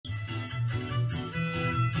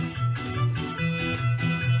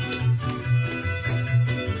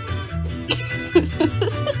Okay.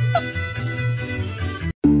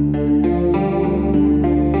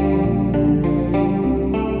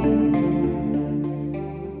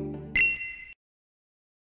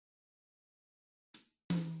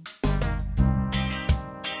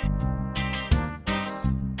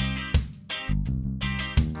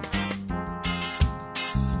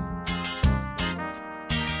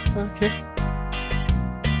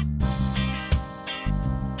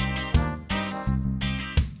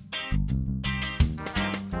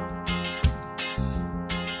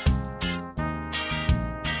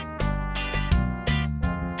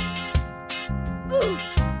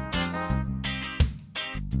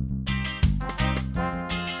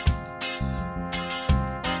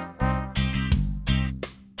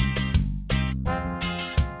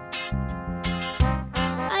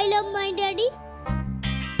 I love my daddy.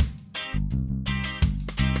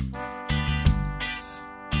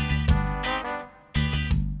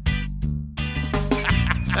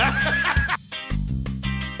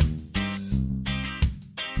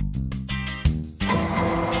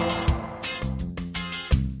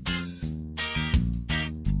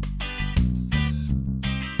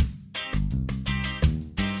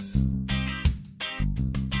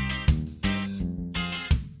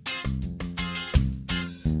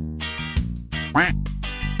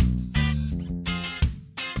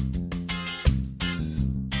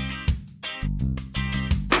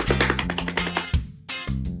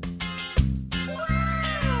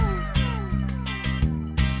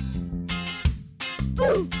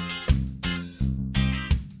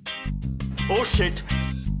 Oh shit!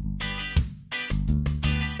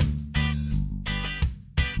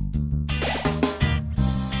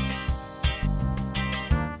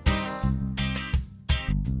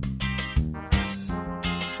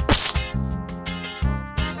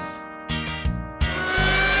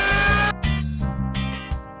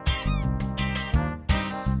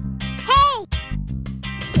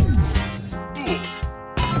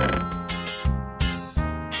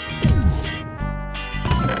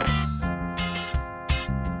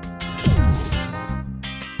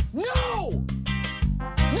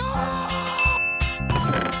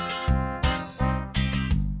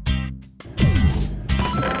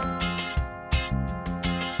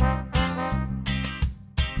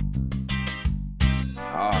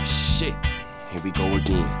 Oh shit, here we go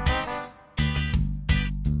again.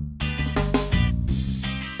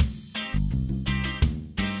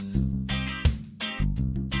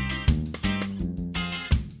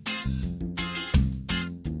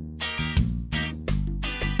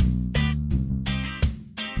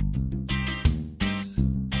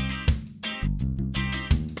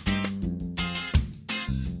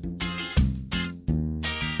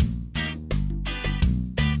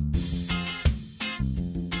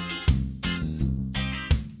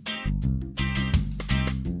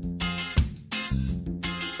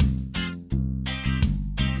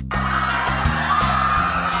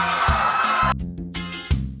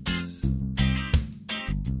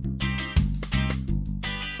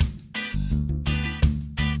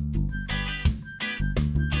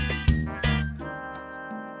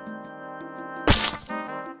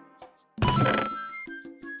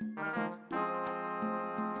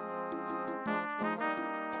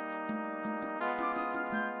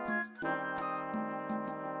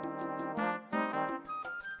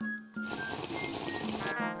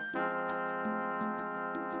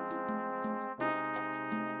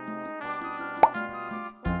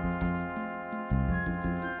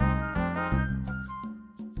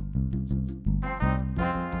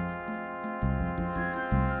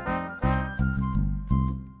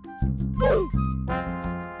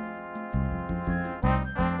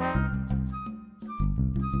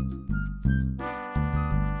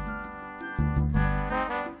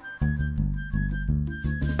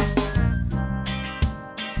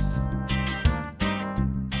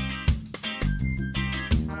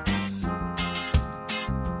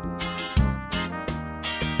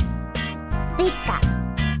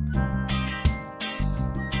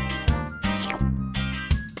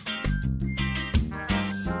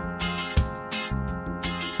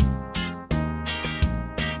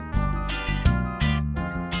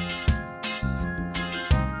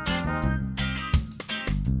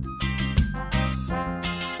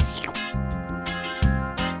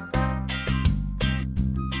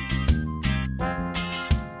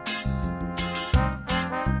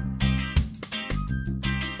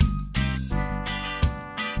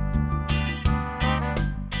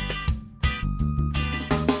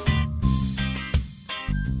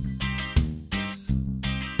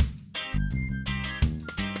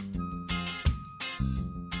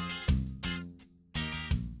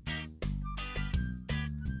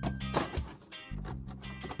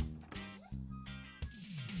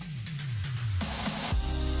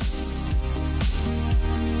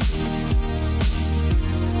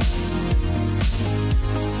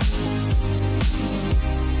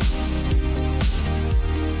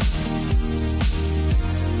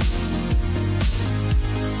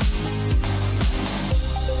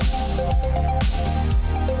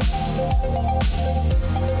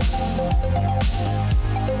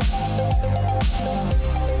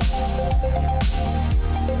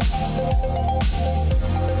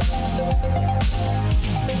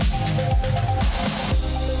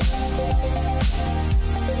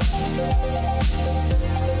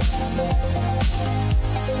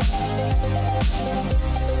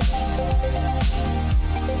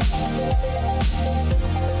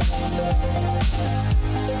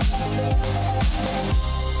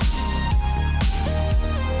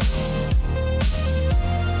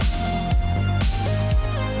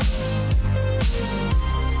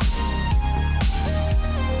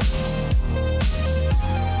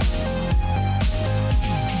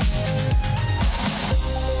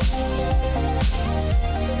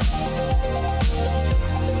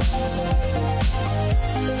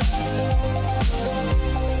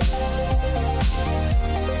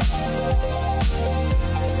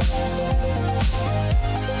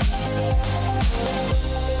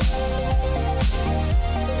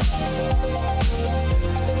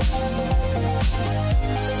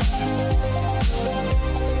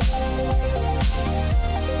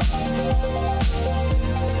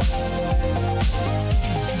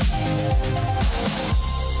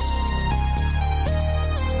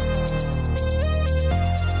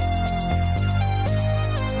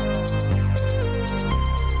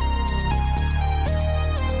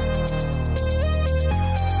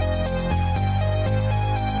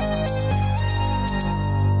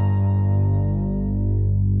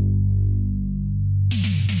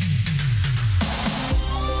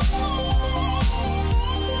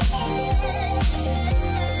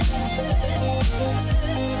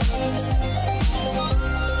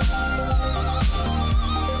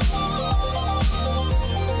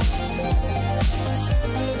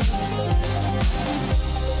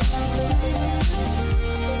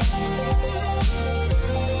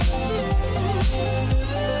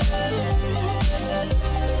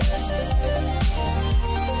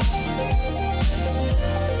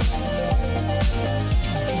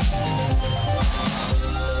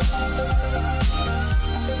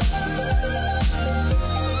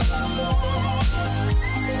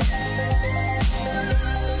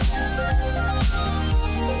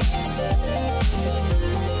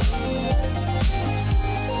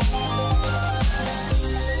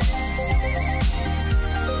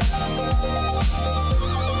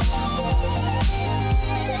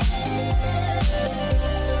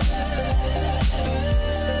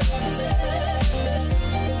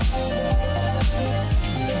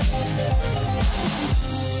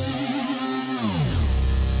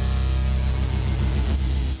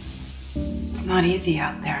 not easy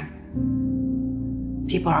out there.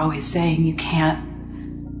 People are always saying you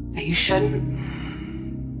can't, that you shouldn't,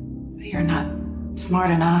 that you're not smart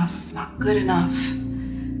enough, not good enough.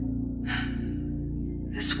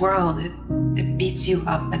 This world, it beats you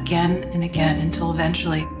up again and again until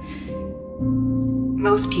eventually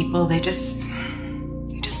most people, they just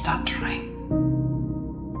stop trying.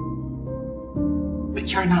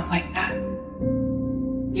 But you're not like that.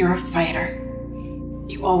 You're a fighter.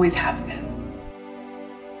 You always have been.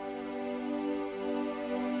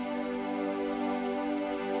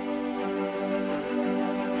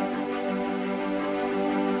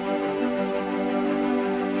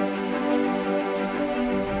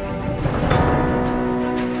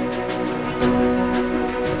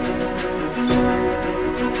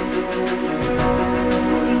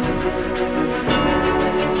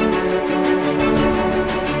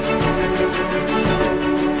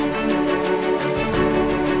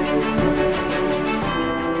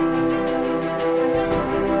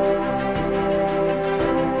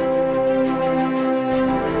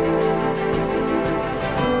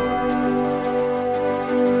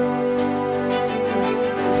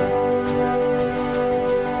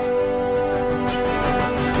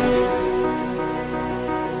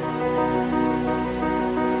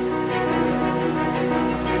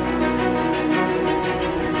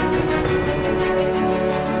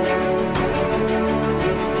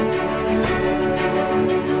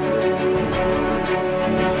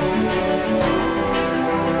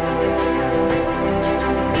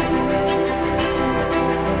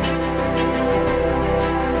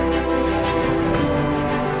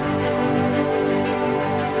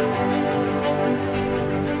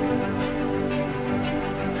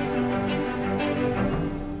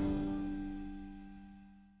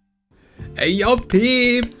 Hey yo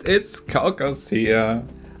peeps, it's KoKo here.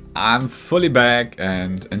 I'm fully back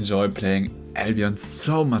and enjoy playing Albion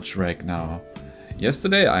so much right now.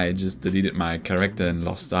 Yesterday I just deleted my character in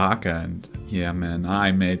Lost Ark and yeah man,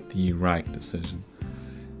 I made the right decision.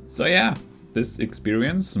 So yeah, this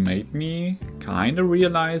experience made me kinda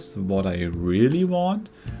realize what I really want,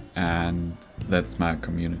 and that's my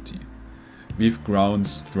community. We've grown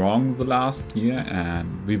strong the last year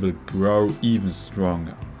and we will grow even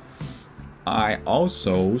stronger. I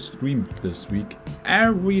also streamed this week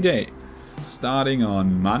every day, starting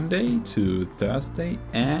on Monday to Thursday,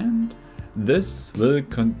 and this will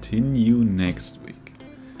continue next week.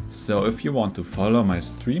 So if you want to follow my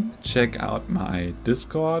stream, check out my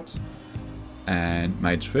Discord and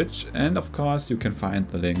my Twitch, and of course you can find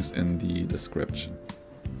the links in the description.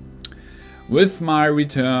 With my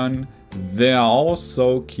return, there are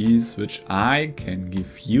also keys which I can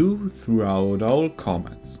give you throughout all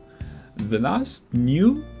comments. The last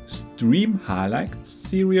new stream highlights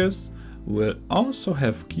series will also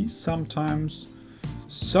have keys sometimes,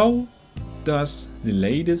 so does the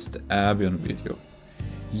latest Albion video.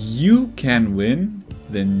 You can win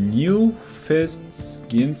the new FIST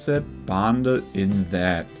Skinset bundle in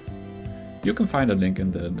that. You can find a link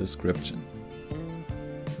in the description.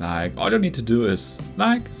 Like, all you need to do is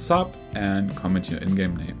like, sub and comment your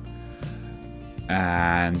in-game name.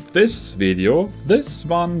 And this video, this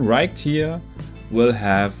one right here, will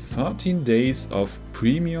have 13 days of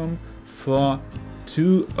premium for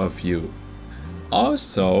 2 of you.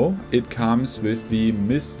 Also, it comes with the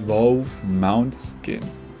Miss Wolf mount skin.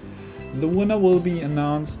 The winner will be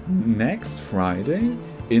announced next Friday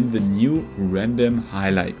in the new random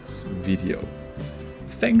highlights video.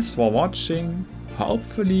 Thanks for watching.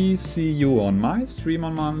 Hopefully see you on my stream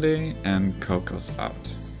on Monday, and KoKo's out.